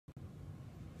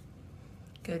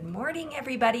Good morning,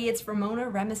 everybody. It's Ramona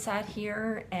Remisat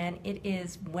here, and it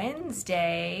is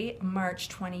Wednesday, March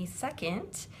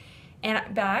 22nd, and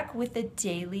I'm back with a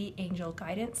daily angel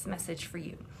guidance message for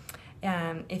you.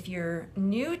 If you're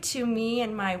new to me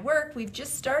and my work, we've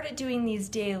just started doing these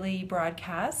daily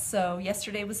broadcasts. So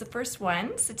yesterday was the first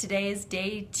one, so today is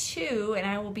day 2, and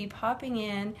I will be popping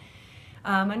in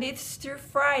Monday through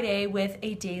Friday with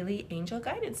a daily angel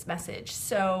guidance message.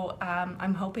 So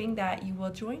I'm hoping that you will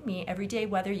join me every day,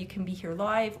 whether you can be here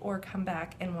live or come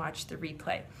back and watch the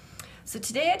replay. So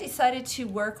today I decided to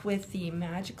work with the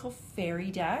Magical Fairy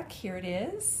deck. Here it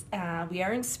is. We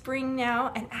are in spring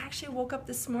now, and I actually woke up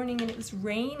this morning and it was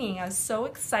raining. I was so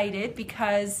excited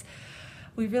because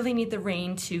we really need the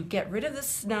rain to get rid of the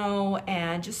snow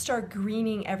and just start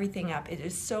greening everything up. It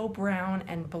is so brown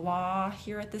and blah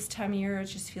here at this time of year. It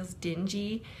just feels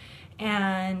dingy,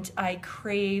 and I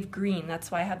crave green.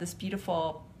 That's why I have this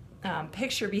beautiful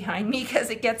picture behind me, because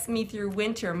it gets me through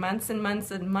winter, months and months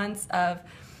and months of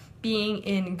being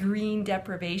in green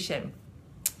deprivation.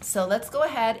 So let's go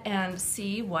ahead and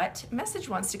see what message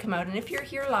wants to come out. And if you're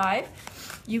here live,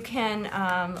 you can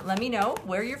let me know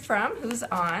where you're from, who's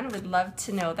on. Would love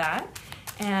to know that.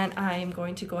 And I'm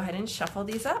going to go ahead and shuffle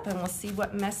these up, and we'll see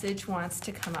what message wants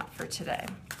to come up for today.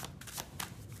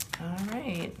 All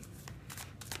right.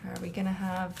 Are we going to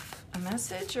have a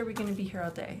message, or are we going to be here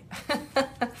all day?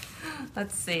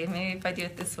 Let's see. Maybe if I do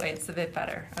it this way, it's a bit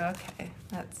better. Okay.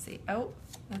 Let's see. Oh,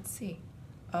 let's see.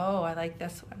 Oh, I like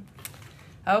this one.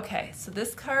 Okay, so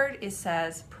this card, it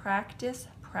says practice,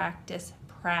 practice,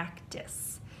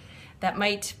 practice. That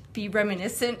might be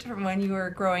reminiscent from when you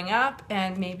were growing up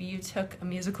and maybe you took a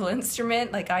musical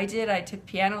instrument like I did. I took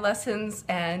piano lessons,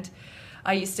 and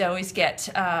I used to always get,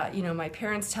 my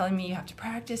parents telling me you have to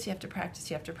practice, you have to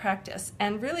practice, you have to practice.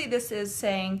 And really this is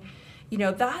saying,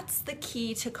 that's the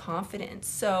key to confidence.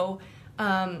 So,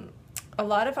 a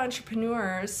lot of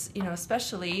entrepreneurs,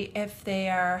 especially if they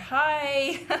are,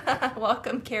 hi,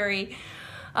 welcome, Carrie.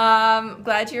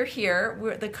 Glad you're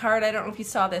here. The card, I don't know if you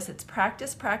saw this, it's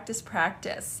practice, practice,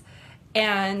 practice.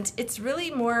 And it's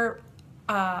really more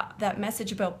that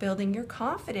message about building your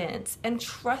confidence and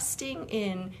trusting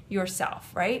in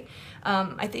yourself, right?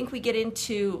 I think we get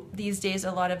into these days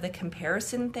a lot of the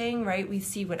comparison thing, right? We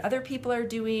see what other people are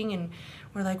doing, and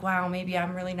we're like, wow, maybe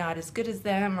I'm really not as good as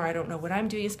them, or I don't know what I'm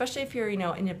doing, especially if you're,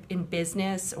 in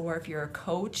business, or if you're a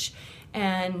coach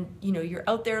and, you're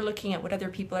out there looking at what other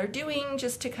people are doing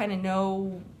just to kind of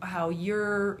know how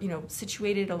you're,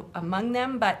 situated among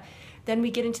them. But then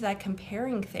we get into that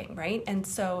comparing thing, right? And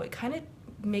so it kind of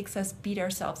makes us beat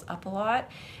ourselves up a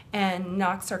lot and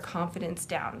knocks our confidence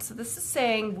down. So this is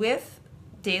saying with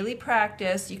daily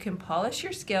practice, you can polish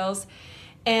your skills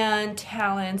and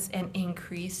talents and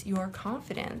increase your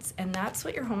confidence. And that's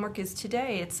what your homework is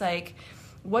today. It's like,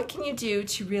 what can you do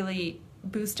to really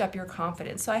boost up your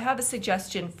confidence? So I have a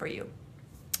suggestion for you.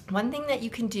 One thing that you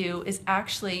can do is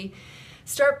actually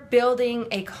start building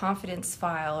a confidence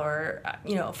file, or,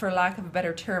 for lack of a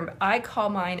better term, I call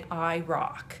mine I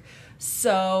Rock.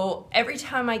 So every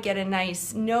time I get a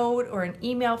nice note or an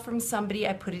email from somebody,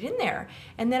 I put it in there.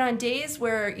 And then on days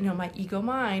where, my ego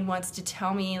mind wants to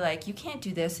tell me, like, you can't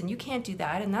do this and you can't do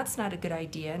that, and that's not a good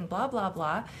idea, and blah, blah,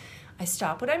 blah, I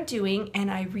stop what I'm doing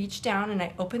and I reach down and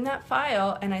I open that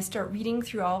file and I start reading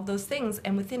through all of those things.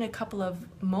 And within a couple of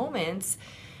moments,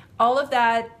 all of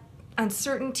that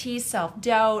uncertainty,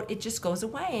 self-doubt, it just goes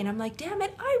away. And I'm like, damn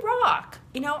it, I rock.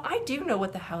 I do know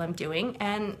what the hell I'm doing.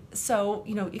 And so,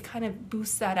 it kind of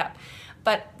boosts that up.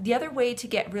 But the other way to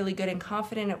get really good and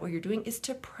confident at what you're doing is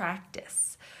to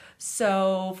practice.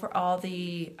 So for all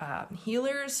the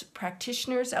healers,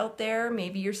 practitioners out there,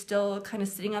 maybe you're still kind of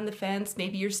sitting on the fence.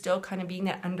 Maybe you're still kind of being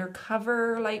that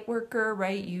undercover light worker,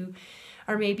 right? You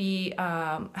are maybe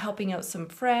helping out some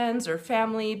friends or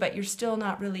family, but you're still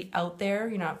not really out there.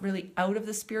 You're not really out of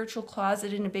the spiritual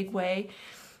closet in a big way.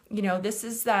 This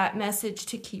is that message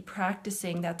to keep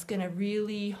practicing. That's going to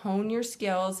really hone your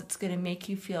skills. It's going to make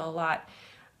you feel a lot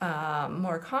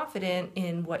more confident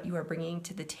in what you are bringing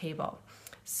to the table.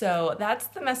 So that's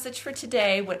the message for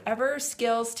today. Whatever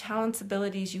skills, talents,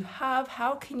 abilities you have,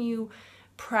 how can you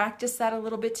practice that a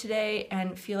little bit today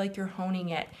and feel like you're honing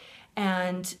it?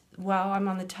 And while I'm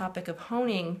on the topic of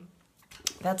honing,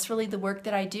 that's really the work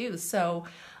that I do. So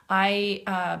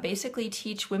I basically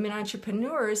teach women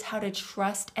entrepreneurs how to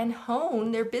trust and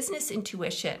hone their business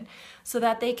intuition so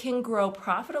that they can grow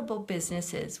profitable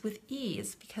businesses with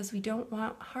ease, because we don't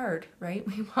want hard, right?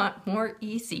 We want more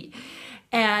easy.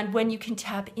 And when you can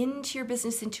tap into your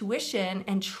business intuition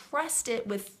and trust it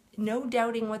with no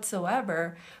doubting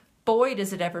whatsoever, boy,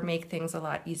 does it ever make things a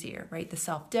lot easier, right? The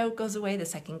self-doubt goes away, the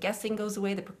second guessing goes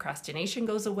away, the procrastination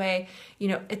goes away. You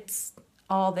know, it's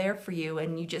all there for you,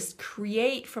 and you just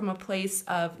create from a place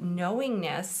of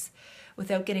knowingness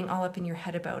without getting all up in your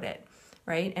head about it,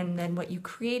 right? And then what you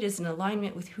create is an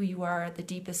alignment with who you are at the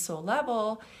deepest soul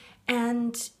level,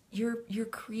 and you're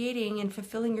creating and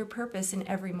fulfilling your purpose in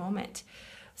every moment.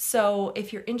 So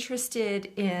if you're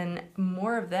interested in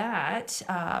more of that,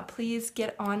 please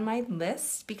get on my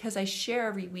list, because I share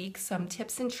every week some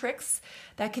tips and tricks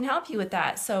that can help you with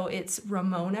that. So it's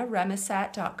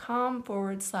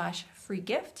ramonaremisat.com/free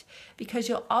gift, because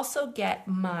you'll also get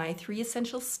my 3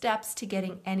 essential steps to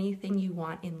getting anything you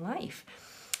want in life.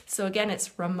 So again,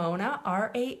 it's Ramona,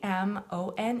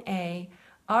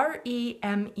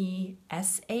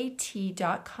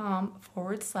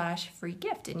 RAMONA.com/free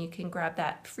gift, and you can grab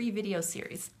that free video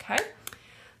series, okay?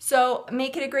 So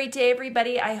make it a great day,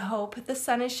 everybody. I hope the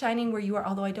sun is shining where you are,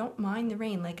 although I don't mind the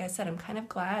rain. Like I said, I'm kind of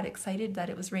excited that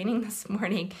it was raining this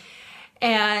morning.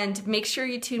 And make sure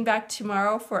you tune back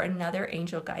tomorrow for another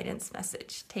angel guidance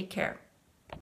message. Take care.